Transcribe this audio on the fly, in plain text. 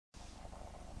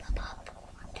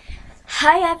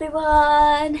Hi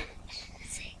everyone,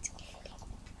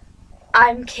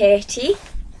 I'm Katie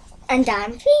and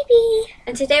I'm Phoebe,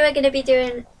 and today we're going to be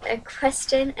doing a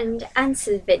question and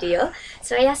answer video.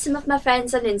 So I asked some of my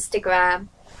friends on Instagram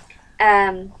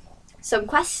some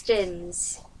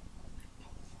questions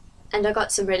and I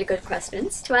got some really good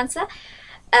questions to answer.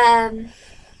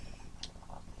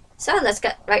 So let's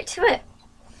get right to it.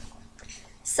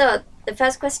 So the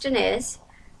first question is,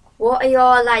 what are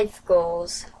your life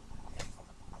goals?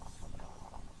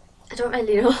 I don't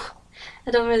really know.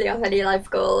 I don't really have any life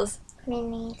goals. Me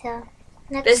neither.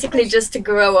 Basically just to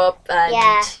grow up and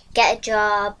get a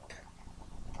job,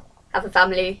 have a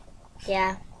family.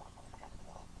 Yeah.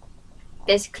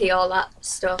 Basically all that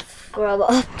stuff. Grow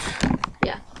up.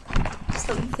 Yeah.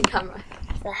 Something the camera.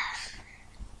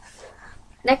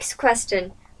 Next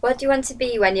question. What do you want to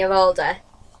be when you're older?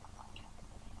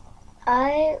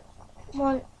 I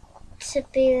want to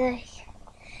be like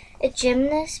a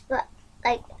gymnast, but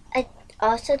like I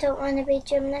also don't want to be a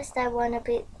gymnast. I want to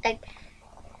be like,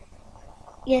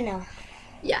 you know.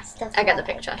 Yeah, Stuff I get the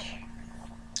picture.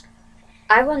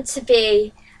 I want to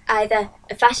be either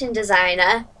a fashion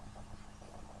designer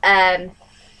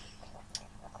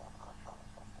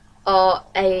or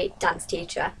a dance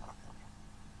teacher.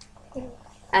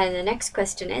 And the next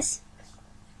question is,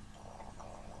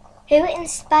 who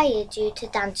inspired you to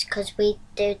dance? Because we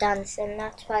do dance and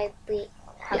that's why we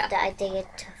have the idea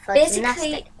for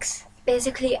gymnastics.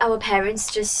 Basically our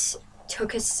parents just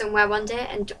took us somewhere one day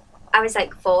and I was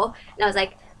like 4 and I was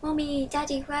like, Mummy,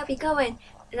 Daddy, where are we going?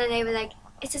 And then they were like,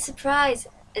 it's a surprise.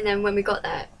 And then when we got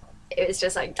there, it was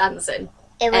just like dancing.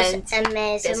 It was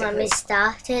amazing when we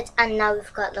started and now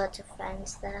we've got lots of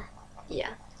friends there.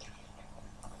 Yeah.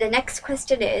 The next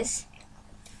question is,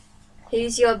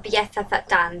 who's your BFF at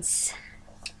dance?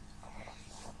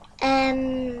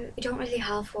 We don't really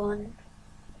have one.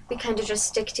 We kind of just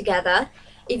stick together,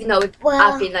 even though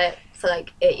I've been there for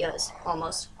like 8 years,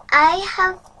 almost. I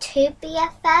have 2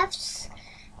 BFFs,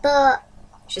 but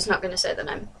she's not going to say the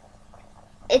name.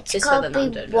 It's got to be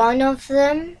one of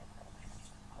them.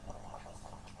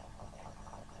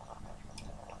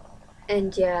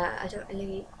 And yeah, I don't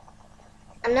really...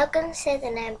 I'm not going to say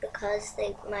the name because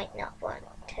they might not want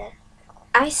to.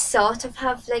 I sort of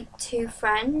have like 2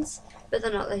 friends, but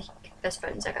they're not like best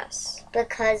friends, I guess.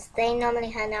 Because they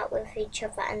normally hang out with each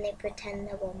other and they pretend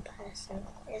they're one person,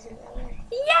 isn't that right?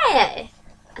 Yeah!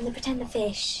 And they pretend they're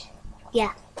fish.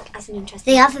 Yeah. As an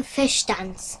interesting... They have a fish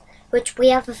dance, which we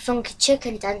have a funky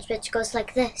chicken dance, which goes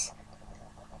like this.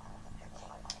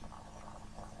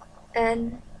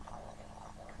 And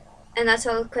that's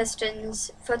all the questions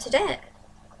for today.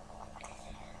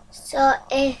 So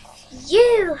if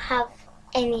you have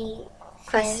any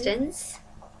questions,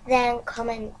 then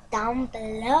comment down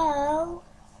below.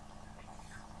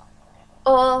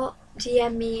 Or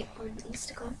DM me on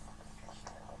Instagram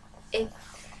if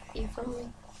you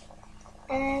follow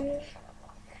me.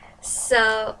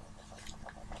 So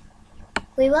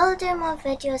we will do more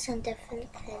videos on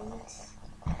different things.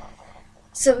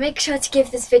 So make sure to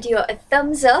give this video a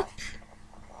thumbs up.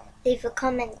 Leave a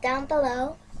comment down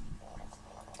below.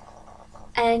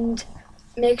 And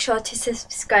make sure to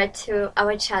subscribe to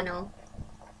our channel.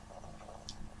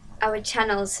 Our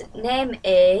channel's name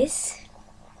is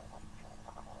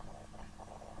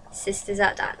Sisters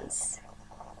at Dance.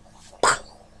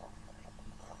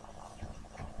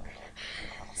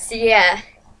 So yeah,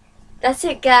 that's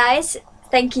it guys.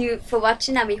 Thank you for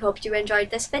watching and we hope you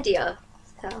enjoyed this video.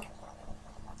 So